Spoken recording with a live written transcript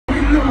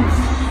lose.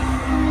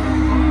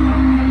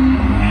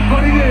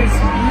 But it is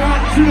not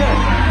today.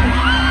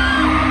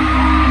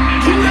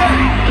 Today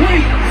we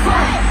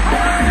fight.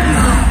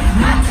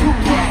 Not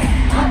today.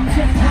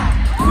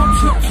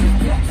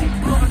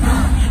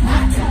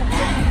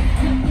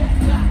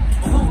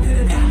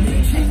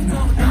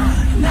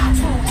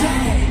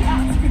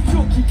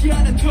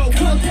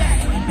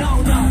 No,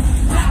 no,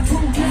 not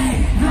today.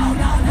 No,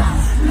 no, no,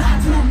 not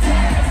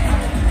today.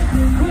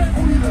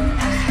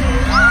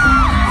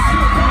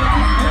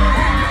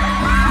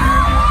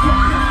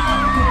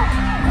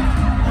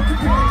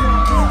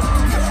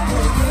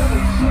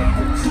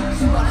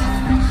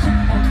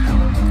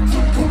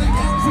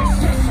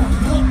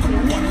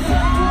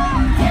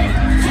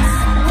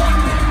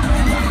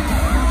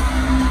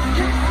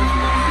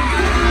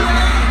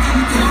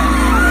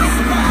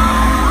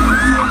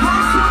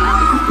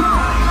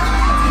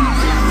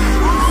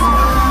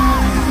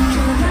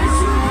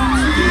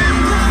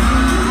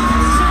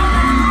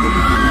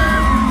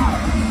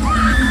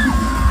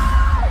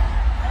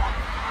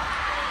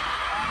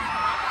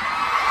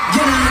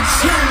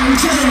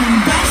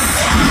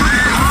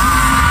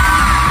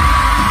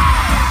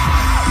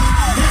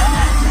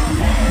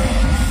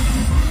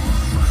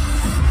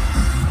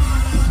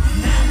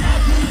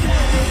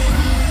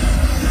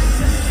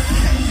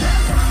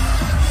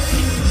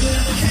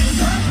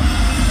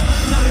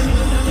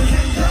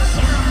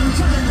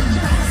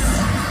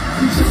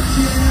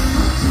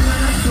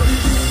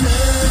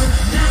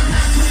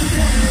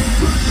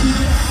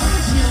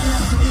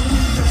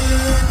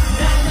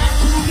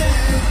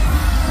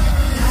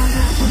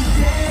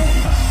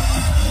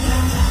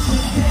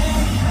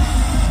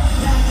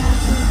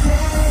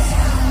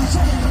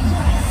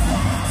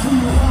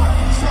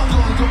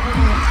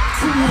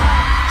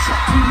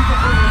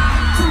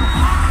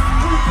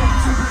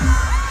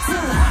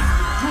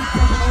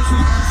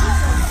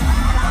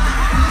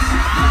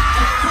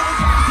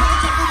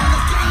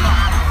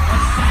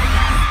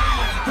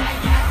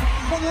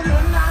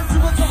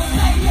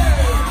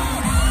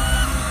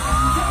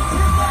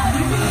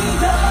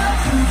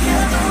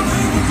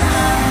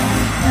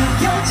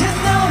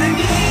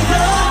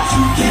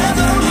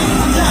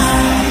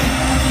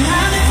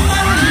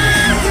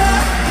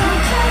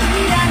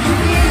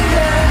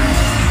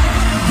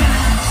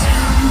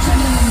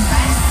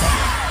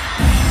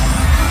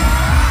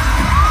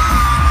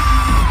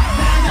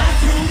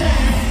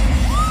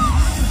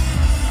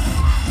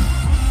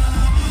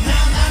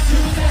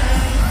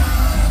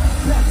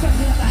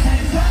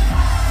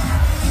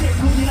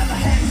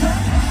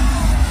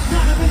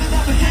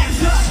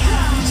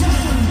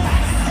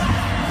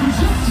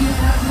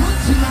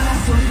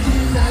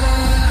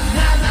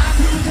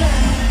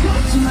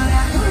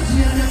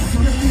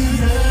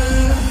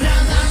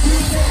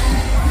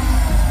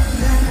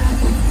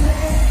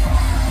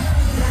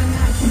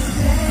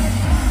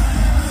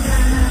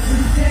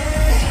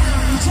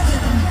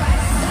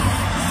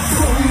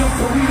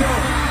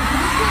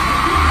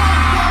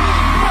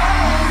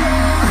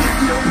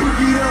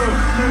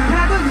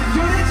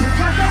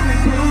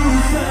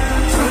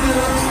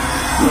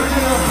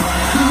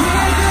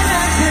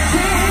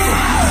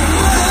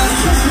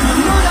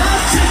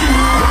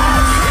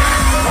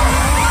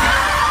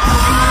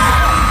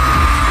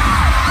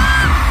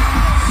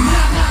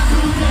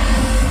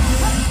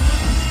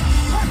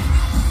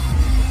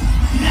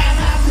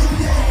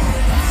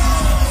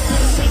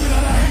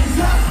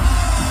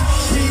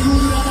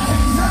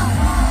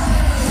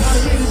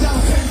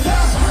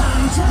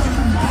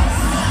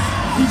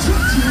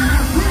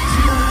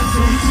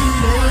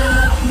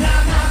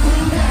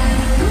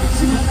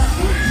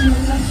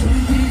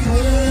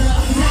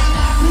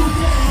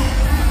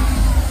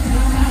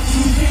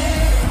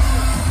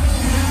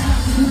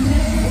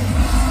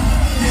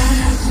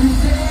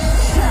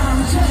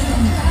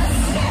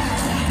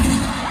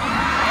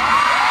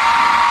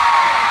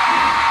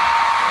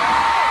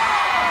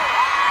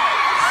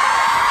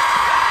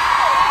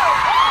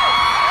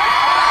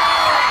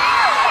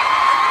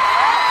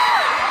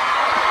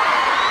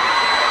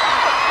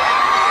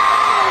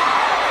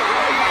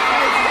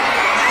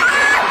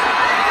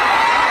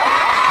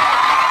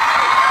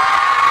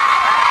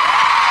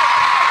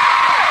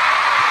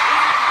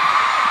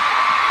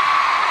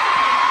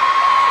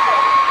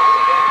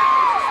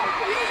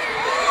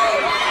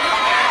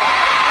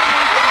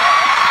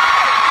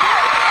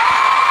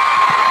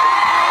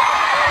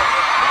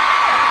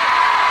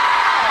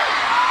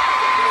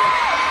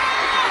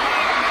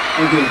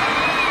 Thank you.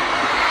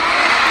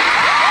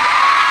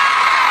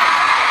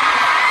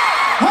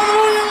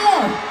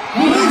 Hallelujah!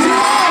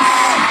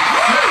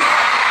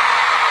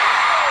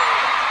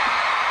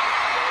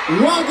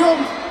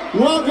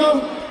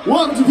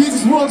 Welcome to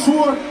BTS World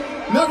Tour.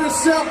 Love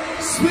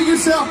yourself, speak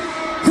yourself,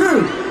 here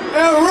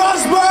and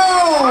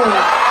Roswell!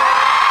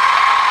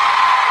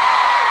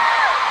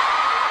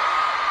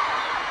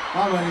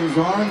 Hi, my name is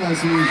Ron.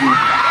 Nice to meet you.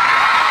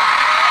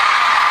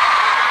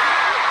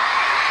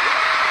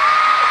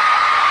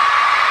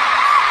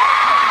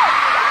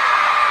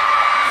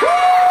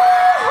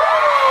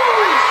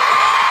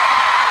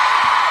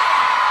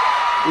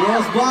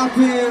 Rose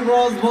Blackpink,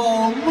 Rose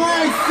Ball,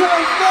 Mike!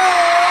 yourself, man!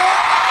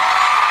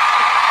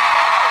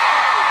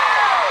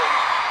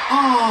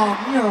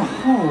 You're a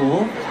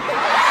hoe.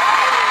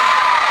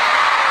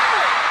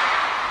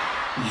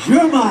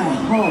 You're my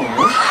hoe.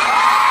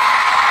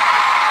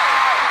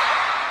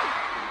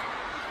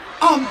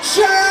 I'm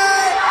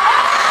Jay!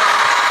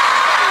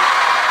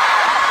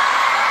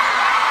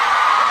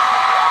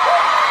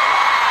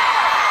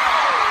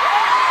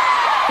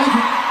 Thank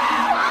you.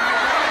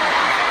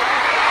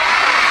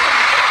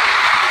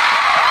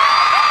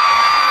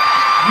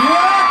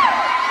 Yeah!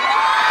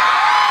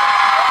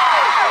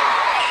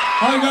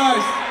 Hi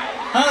guys!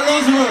 Hi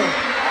Roosevelt!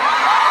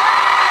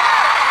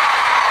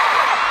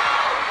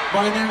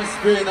 My name is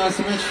very nice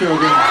to meet you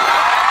again.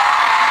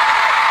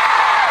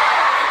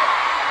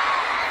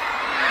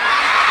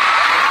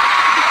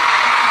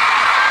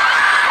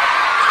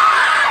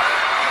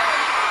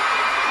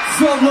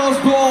 What's up,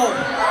 Roosevelt?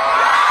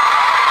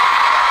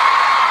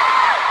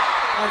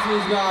 That's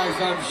these guys,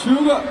 I'm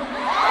Sugar.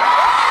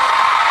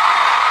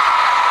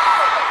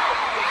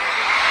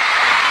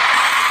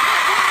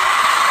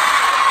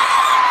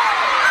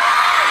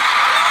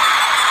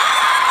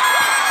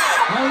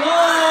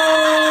 Hello!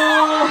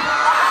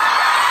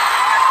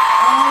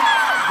 I'm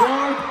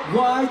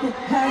worldwide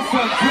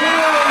handsome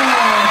girl.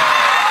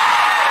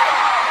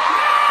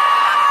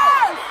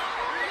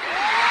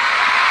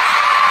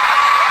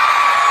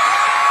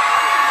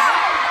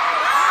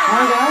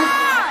 Hi guys.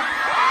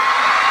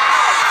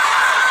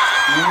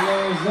 Hello,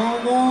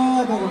 Zonga.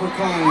 Thank you for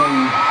coming.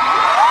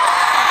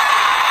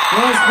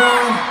 Let's go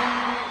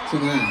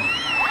tonight.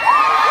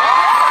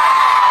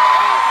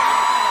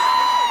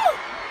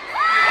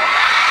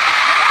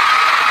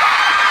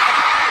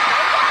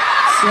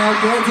 So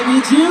good to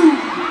meet you.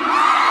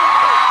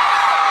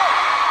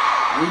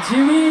 And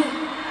Jimmy.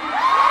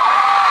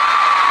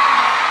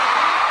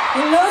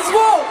 And let's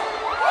go.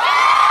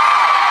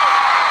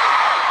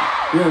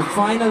 We're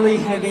finally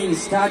having a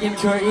stadium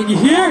tour in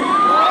here.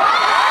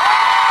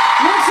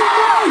 Make some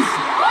noise.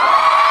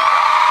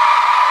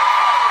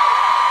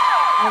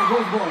 And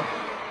good boy.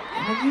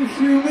 Can you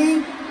hear me?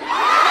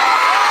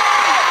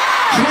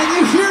 Can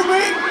you hear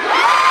me?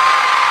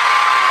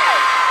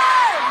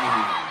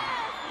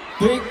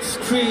 Big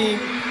scream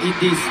in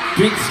this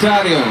big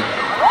stadium.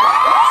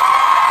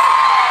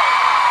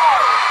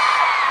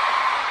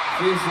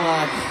 Feels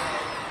like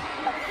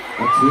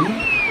a dream.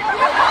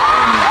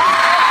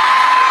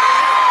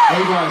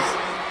 Hey guys,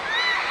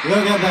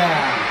 look at that.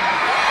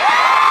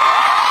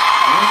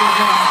 Look at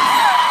that.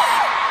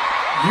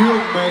 You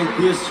made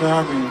this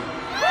charming.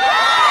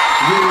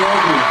 You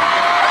love it.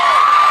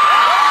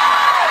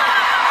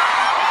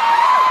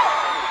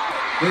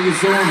 Thank you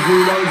so much for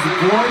your love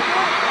support.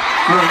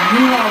 For a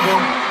new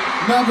album,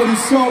 Nobody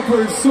Saw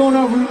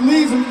Persona,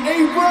 released in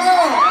April!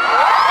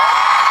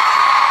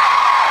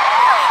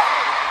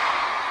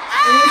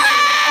 It's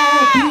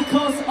all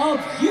because of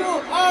you,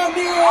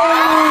 Army!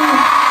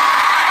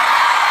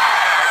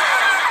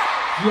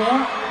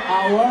 You're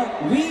our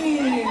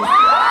wings!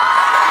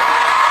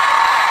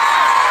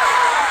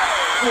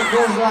 It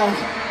feels like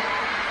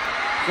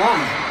fun.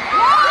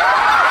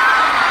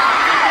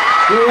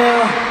 We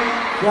will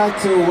try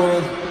to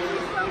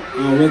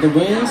with the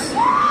wings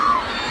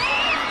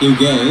you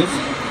gave.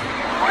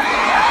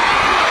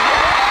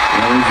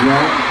 That was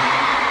right.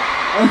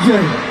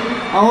 Okay,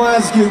 I want to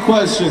ask you a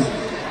question.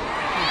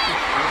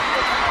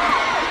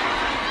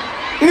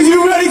 Is you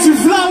ready to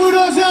fly with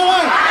us,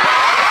 LA?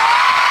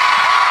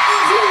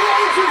 Is you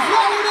ready to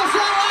fly with us,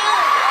 LA?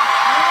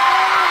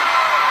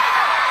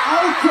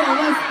 Okay,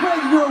 let's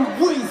spread your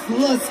wings.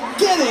 Let's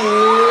get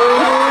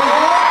it.